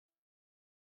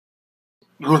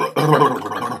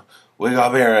Wake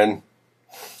up, Aaron.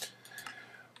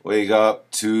 Wake up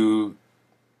to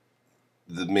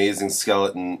the amazing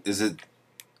skeleton. Is it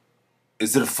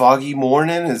a foggy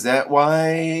morning? Is that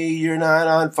why you're not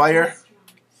on fire?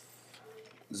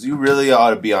 'Cause you really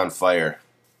ought to be on fire.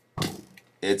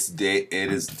 It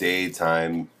is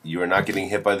daytime. You are not getting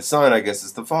hit by the sun. I guess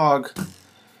it's the fog.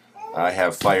 I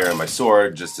have fire in my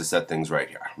sword just to set things right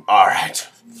here. Alright.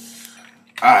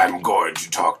 I'm going to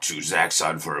talk to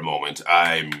Xacxon for a moment.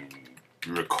 I'm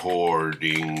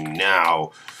recording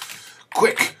now.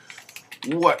 Quick!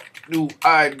 What do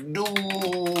I do?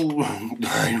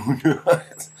 I don't know.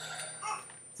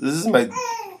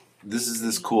 This is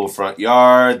this cool front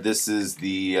yard. This is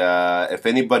the, if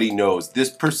anybody knows this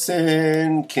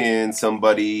person, can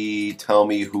somebody tell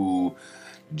me who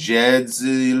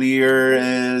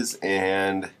Jedzilier is?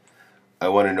 And I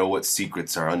want to know what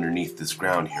secrets are underneath this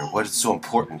ground here. What is so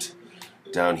important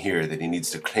down here that he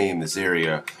needs to claim this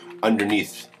area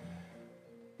underneath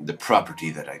the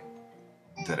property that I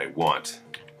want?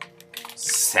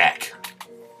 Sack.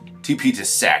 TP to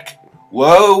sack.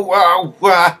 Whoa, whoa,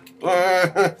 whoa.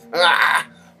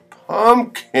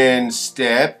 Pumpkin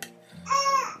step.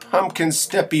 Pumpkin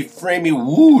steppy framey.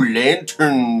 Woo,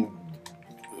 lantern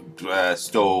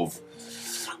stove.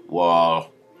 Wall.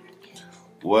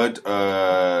 When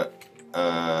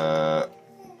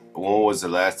was the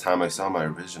last time I saw my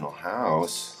original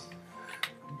house?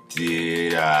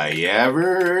 Did I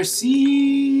ever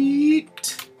see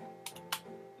it?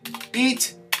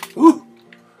 Beat. Ooh.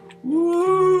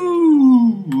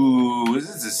 Ooh.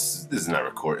 This is not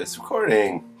recording. It's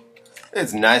recording.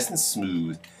 It's nice and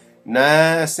smooth.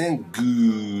 Nice and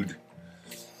good.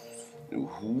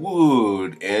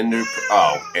 Wood. Ender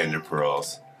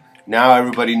pearls. Now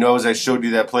everybody knows I showed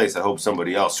you that place. I hope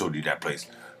somebody else showed you that place.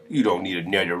 You don't need a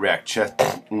netherrack chest.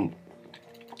 I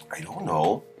don't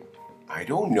know. I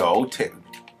don't know.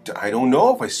 I don't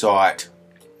know if I saw it.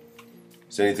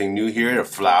 Is there anything new here? The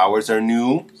flowers are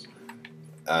new.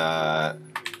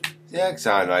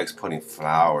 Xacxon likes putting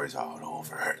flowers all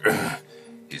over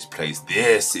his place.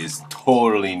 This is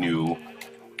totally new.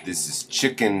 This is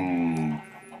chicken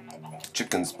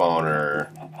spawner.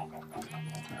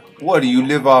 What, do you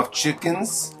live off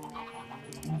chickens?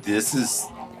 This is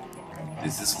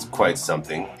quite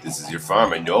something. This is your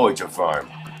farm. I know it's your farm.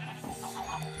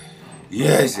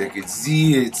 Yes, I can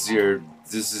see it's your.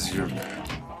 This is your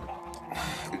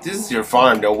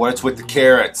farm. Now what's with the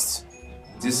carrots?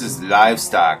 This is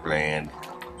livestock land.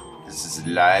 This is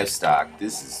livestock.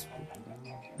 This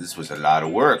was a lot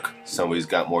of work. Somebody's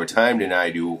got more time than I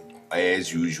do,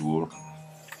 as usual.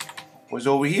 What's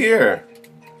over here?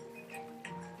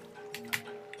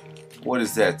 What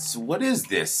is that? What is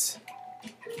this?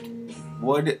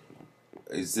 What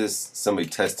is this? Somebody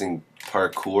testing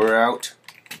parkour out?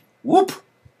 Whoop!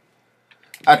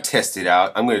 I test it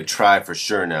out. I'm gonna try for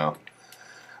sure now.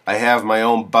 I have my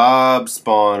own Bob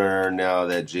spawner now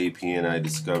that JP and I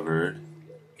discovered.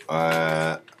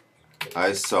 I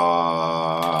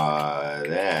saw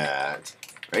that,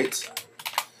 right?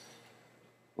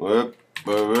 Whoop,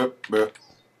 whoop, whoop.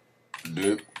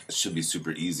 It should be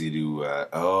super easy to,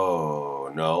 oh,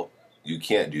 no, you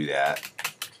can't do that.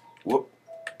 Whoop,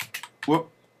 whoop,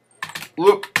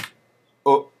 whoop.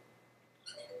 Oh,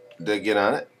 did I get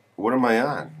on it? What am I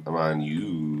on? I'm on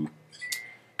you.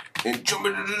 And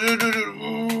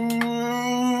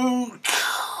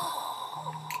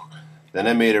then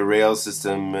I made a rail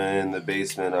system in the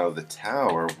basement of the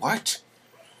tower. What?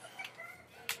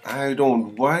 Why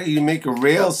do you make a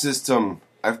rail system?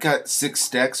 I've got 6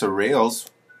 stacks of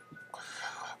rails.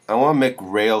 I want to make a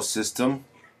rail system.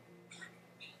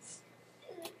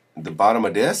 At the bottom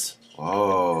of this?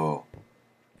 Oh.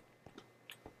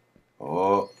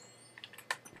 Oh.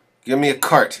 Give me a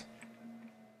cart.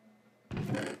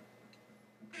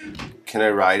 Can I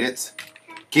ride it?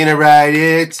 Can I ride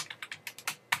it?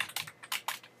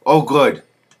 Oh, good.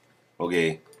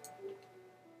 Okay.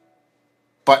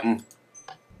 Button.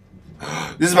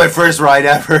 This is my first ride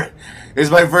ever. It's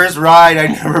my first ride. I've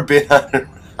never been on a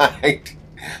ride.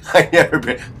 I've never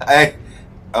been.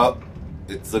 Oh,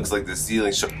 it looks like the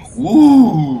ceiling shook.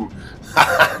 Woo!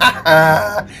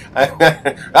 Ah!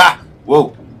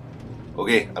 Whoa.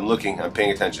 Okay, I'm looking. I'm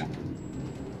paying attention.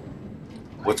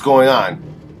 What's going on?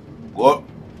 Whoa.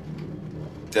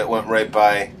 That went right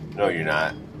by. No, you're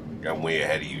not. I'm way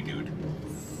ahead of you, dude.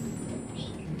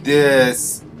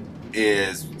 This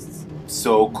is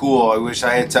so cool. I wish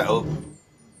I had time. Oh.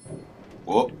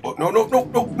 Whoa. Oh, no, no, no,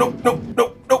 no, no, no,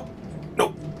 no, no,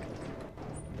 no.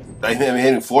 I'm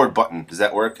hitting forward button. Does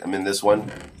that work? I'm in this one.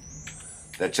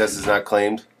 That chest is not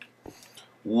claimed.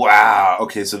 Wow.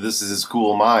 Okay, so this is his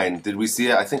cool mine. Did we see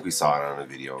it? I think we saw it on a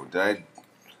video. Did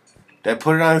I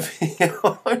put it on a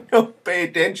video? Don't pay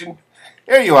attention.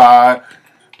 There you are.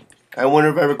 I wonder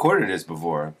if I recorded this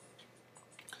before.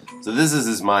 So this is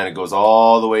his mine. It goes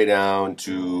all the way down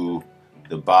to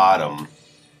the bottom.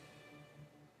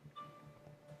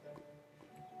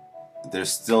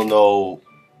 There's still no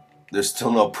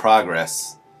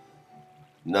progress.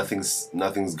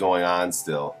 Nothing's going on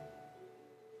still.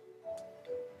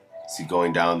 Is he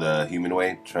going down the human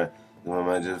way? Just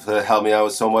help me out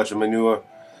with so much manure.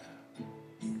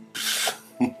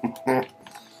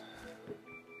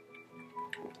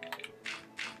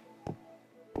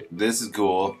 This is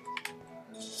cool.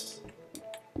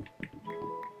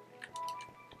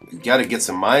 You gotta get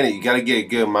some mining. You gotta get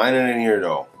good mining in here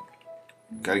though.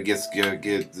 Gotta get.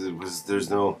 There's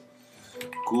no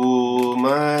cool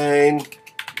mine.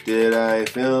 Did I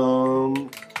film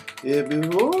it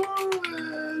before?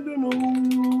 I don't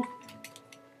know.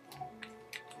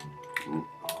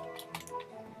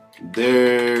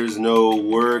 There's no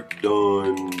work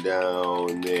done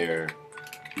down there.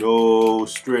 No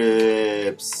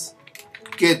strips.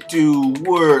 Get to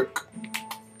work.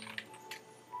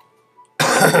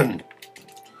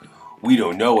 We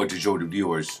don't know what to show the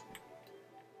viewers.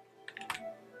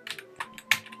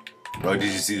 Oh, did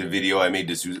you see the video I made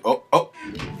this? Oh.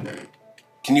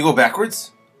 Can you go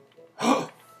backwards?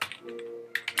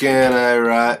 Can I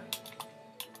ride?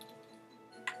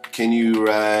 Can you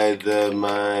ride the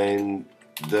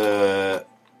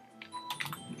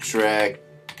track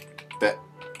back?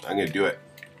 I'm gonna do it.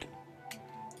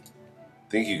 I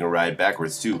think you can ride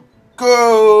backwards too.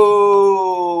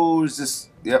 Go! Is this?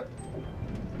 Yep.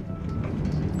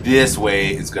 This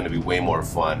way is gonna be way more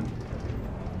fun.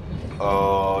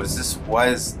 Oh, is this? Why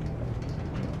is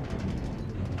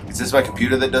this my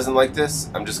computer that doesn't like this?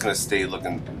 I'm just gonna stay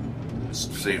looking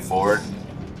straight forward.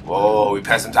 Whoa, we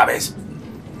passed some zombies.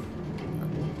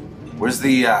 Where's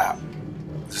the?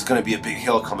 There's gonna be a big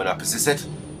hill coming up. Is this it?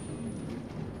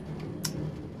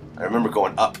 I remember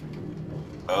going up.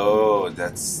 Oh,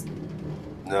 that's...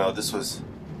 No, this was...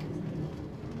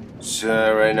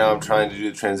 Right now I'm trying to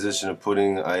do the transition of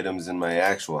putting items in my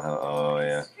actual house. Oh,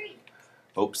 yeah.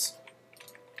 Oops.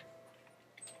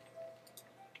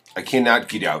 I cannot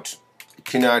get out. I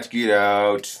cannot get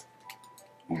out.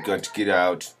 I'm going to get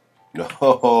out.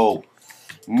 No.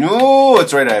 No!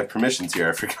 That's right, I have permissions here.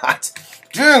 I forgot.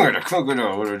 Dang it! I can't get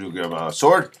out. What do I do? Get my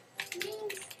sword?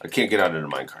 I can't get out of the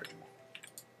minecart.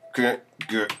 Can't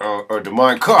get out of the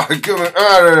minecart. Get me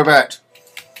out of that.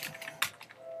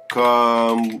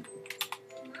 Come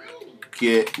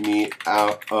get me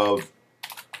out of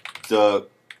the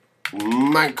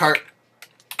minecart.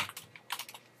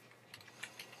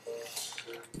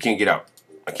 I can't get out.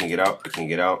 I can't get out. I can't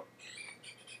get out.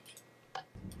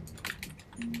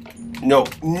 No,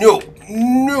 no,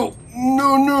 no,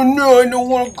 no, no, no, I don't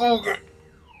want to go again.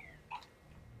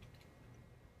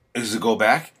 Does it go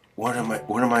back? What am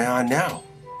I on now?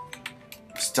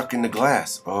 I'm stuck in the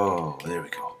glass. Oh, there we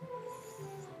go.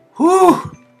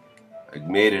 Whew! I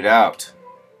made it out.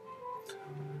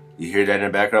 You hear that in the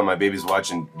background? My baby's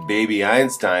watching Baby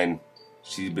Einstein.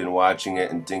 She's been watching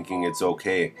it and thinking it's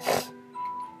okay.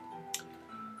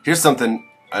 Here's something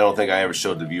I don't think I ever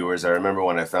showed the viewers. I remember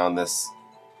when I found this.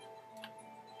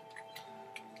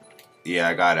 Yeah,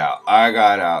 I got out. I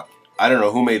got out. I don't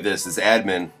know who made this. It's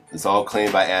admin. It's all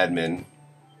claimed by admin.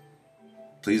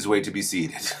 Please wait to be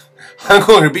seated. I'm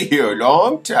going to be here a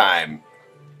long time.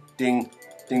 Ding.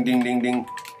 Ding, ding, ding, ding.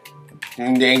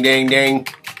 Ding, ding, ding, ding.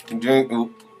 Ding, ding.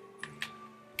 Oop.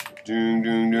 Ding,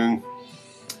 ding, ding.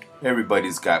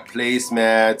 Everybody's got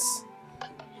placemats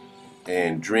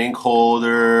and drink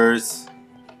holders.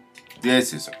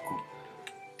 This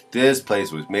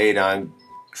place was made on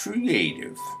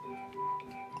creative.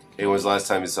 It was last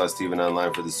time you saw Steven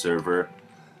online for the server,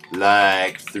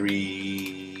 like 3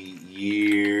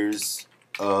 years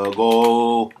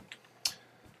ago.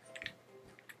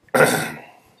 Have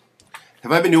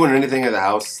I been doing anything at the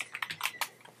house?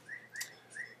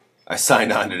 I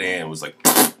signed on today and it was like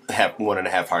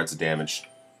 1.5 hearts of damage.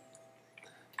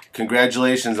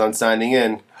 Congratulations on signing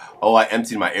in. Oh, I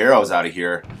emptied my arrows out of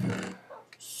here.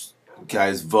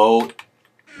 Guys, vote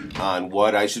on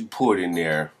what I should put in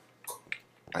there.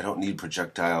 I don't need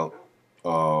projectile.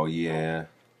 Oh, yeah.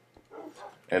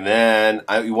 And then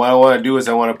what I want to do is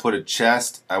I want to put a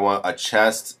chest. I want a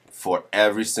chest for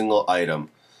every single item.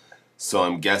 So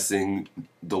I'm guessing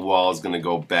the wall is going to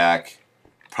go back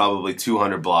probably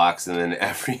 200 blocks and then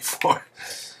every floor.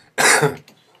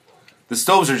 The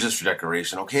stoves are just for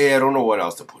decoration. Okay, I don't know what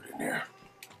else to put in there.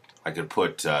 I could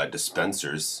put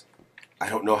dispensers. I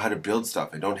don't know how to build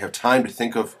stuff. I don't have time to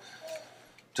think of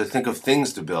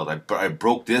things to build. I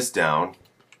broke this down.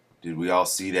 Did we all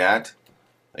see that?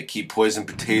 I keep poison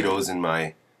potatoes in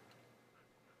my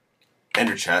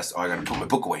ender chest. Oh, I gotta put my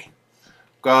book away.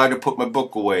 Gotta put my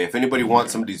book away. If anybody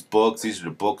wants some of these books, these are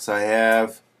the books I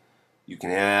have. You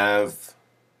can have.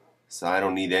 So I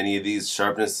don't need any of these.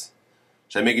 Sharpness.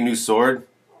 Should I make a new sword?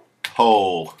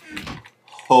 Oh.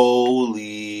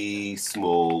 Holy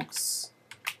smokes.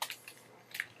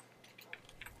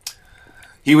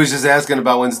 He was just asking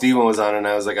about when Steven was on, and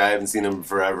I was like, I haven't seen him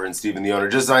forever, and Steven the owner,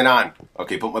 just sign on.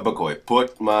 Okay, put my book away.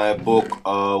 Put my book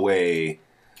away.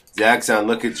 Xacxon,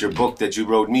 look at your book that you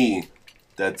wrote me.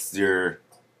 That's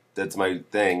my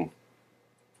thing.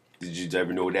 Did you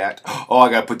ever know that? Oh,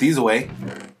 I gotta put these away.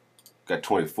 Got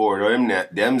 24 of them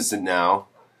now.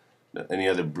 Any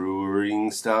other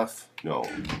brewing stuff? No.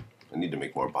 I need to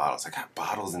make more bottles. I got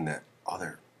bottles in that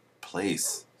other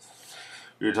place.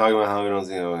 We were talking about how we don't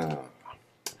see.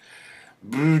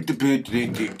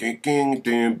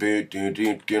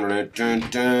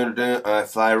 I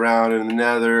fly around in the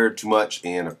nether too much,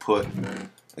 and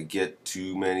I get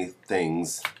too many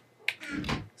things.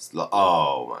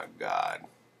 Oh my god.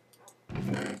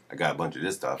 I got a bunch of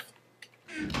this stuff.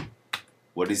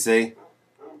 What did he say?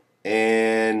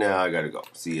 And now I gotta go.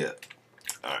 See ya.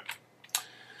 Alright.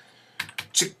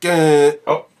 Chicken.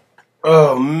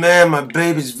 Oh man, my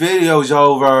baby's video's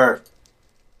over.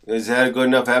 Is that a good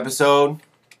enough episode?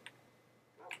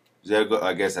 Is that good?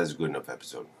 I guess that's a good enough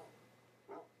episode.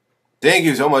 Thank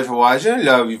you so much for watching. I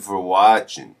love you for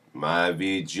watching my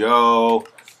video.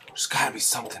 There's gotta be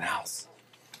something else.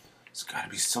 There's gotta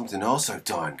be something else I've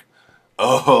done.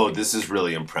 Oh, this is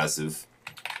really impressive.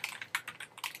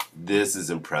 This is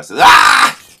impressive.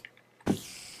 Ah!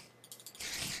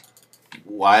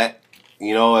 What?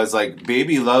 You know, it's like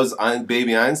Baby loves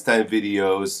Baby Einstein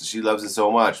videos. She loves it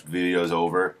so much. Video's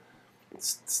over.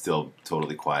 It's still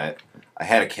totally quiet. I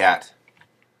had a cat.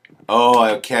 Oh,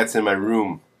 I have cats in my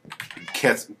room.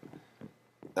 Cats.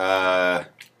 I'm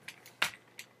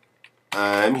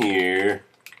here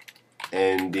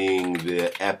ending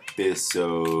the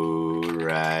episode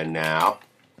right now.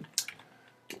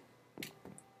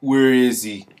 Where is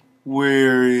he?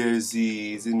 Where is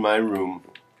he? He's in my room.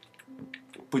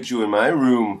 Put you in my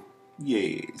room.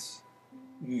 Yes.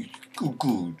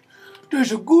 Good.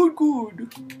 There's a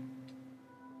good.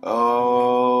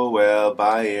 Oh, well,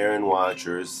 bye, Aaron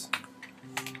Watchers.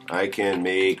 I can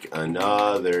make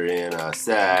another in a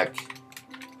sack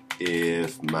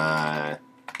if my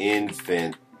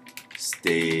infant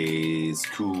stays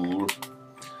cool.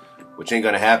 Which ain't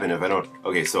gonna happen if I don't.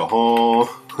 Okay, so home.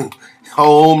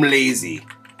 Home lazy.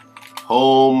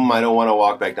 Home, I don't want to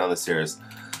walk back down the stairs.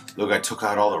 Look, I took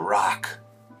out all the rock.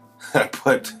 I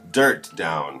put dirt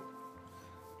down.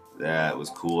 That was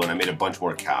cool, and I made a bunch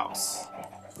more cows.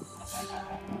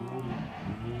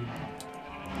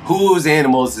 Whose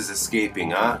animals is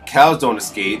escaping, huh? Cows don't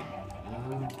escape.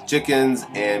 Chickens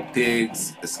and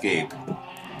pigs escape,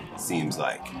 seems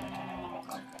like.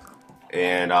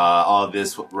 And all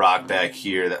this rock back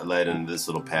here that led into this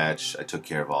little patch, I took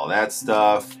care of all that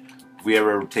stuff. Have we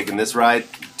ever taken this ride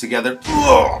together?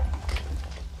 Ugh!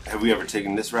 Have we ever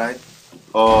taken this ride?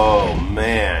 Oh,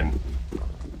 man.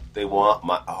 They want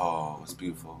my... Oh, it's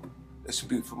beautiful. It's a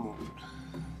beautiful moon.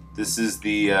 This is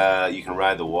the... you can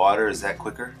ride the water. Is that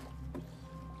quicker?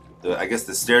 I guess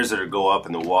the stairs are to go up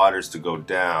and the water's to go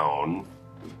down.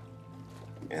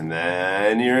 And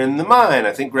then you're in the mine.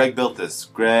 I think Greg built this.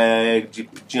 Greg,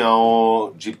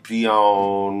 GP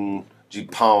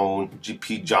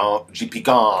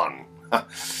gone.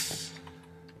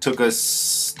 Took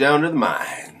us down to the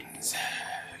mines.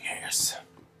 Yes.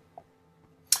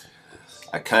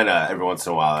 I kind of, every once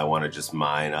in a while, I want to just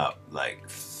mine up like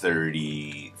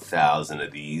 30,000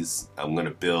 of these. I'm going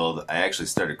to build, I actually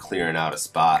started clearing out a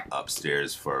spot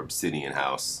upstairs for Obsidian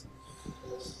House.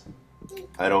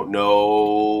 I don't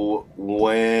know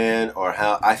when or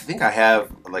how. I think I have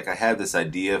this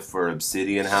idea for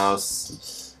Obsidian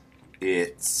House.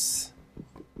 It's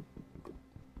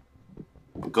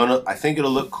I think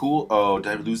it'll look cool. Oh,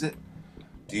 did I lose it?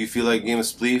 Do you feel like a game of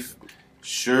Spleef?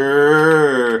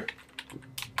 Sure.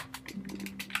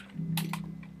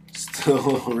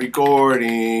 Still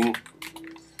recording.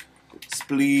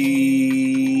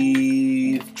 Spleef.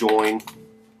 Join.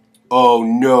 Oh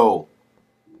no.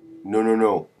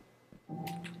 No.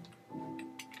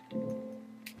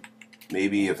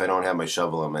 Maybe if I don't have my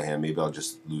shovel in my hand, maybe I'll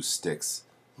just lose sticks.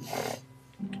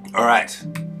 Alright.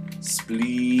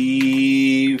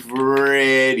 Spleef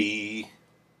ready.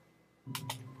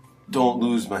 Don't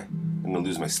lose my... I'm gonna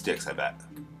lose my sticks, I bet.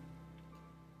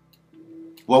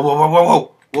 Whoa, whoa, whoa, whoa,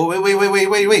 whoa. Whoa, wait, wait, wait, wait,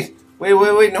 wait, wait. Wait,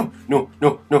 wait, wait, no, no,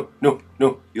 no, no, no,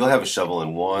 no. You'll have a shovel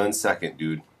in 1 second,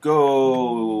 dude.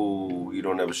 Go. You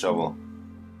don't have a shovel.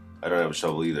 I don't have a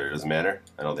shovel either. It doesn't matter.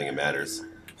 I don't think it matters.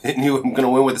 I knew I'm gonna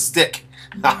win with a stick.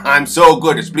 I'm so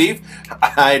good at beef.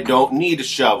 I don't need a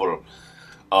shovel.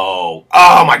 Oh,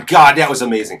 oh my God, that was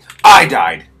amazing. I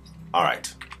died. All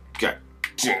right.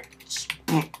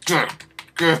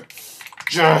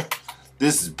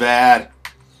 This is bad.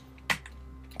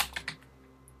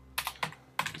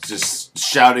 Just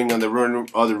shouting on the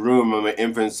other room, and my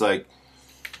infant's like,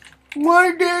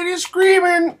 "My daddy's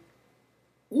screaming.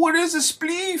 What is a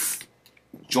spleef?"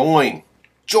 Join.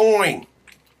 Join.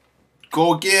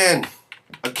 Go again.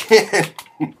 Again.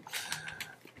 I'm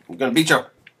gonna beat you.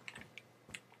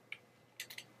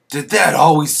 Did Dad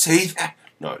always say that?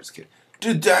 No, I'm just kidding.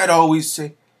 Did Dad always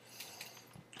say?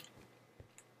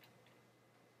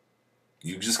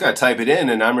 You just gotta type it in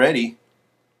and I'm ready.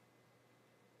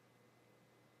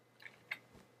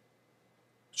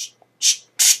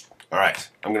 Alright,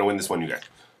 I'm gonna win this one, you guys.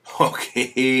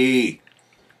 Okay.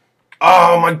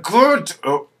 Oh my God.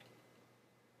 Oh.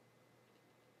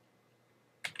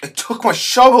 I took my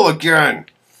shovel again.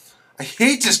 I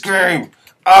hate this game.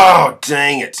 Oh,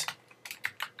 dang it.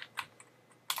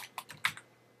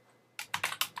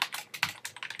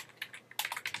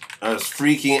 I was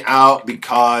freaking out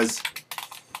because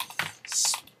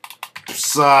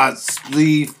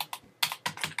Spleef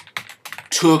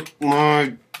took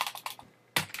my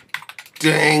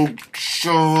dang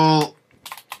shovel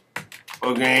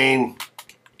again.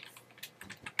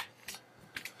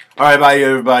 Alright, bye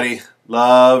everybody.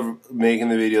 Love making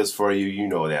the videos for you. You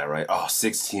know that, right? Oh,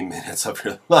 16 minutes of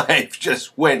your life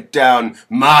just went down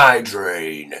my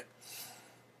drain.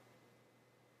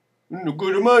 No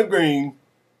good to my drain.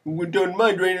 Went down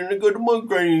my drain and I go to my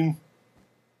drain.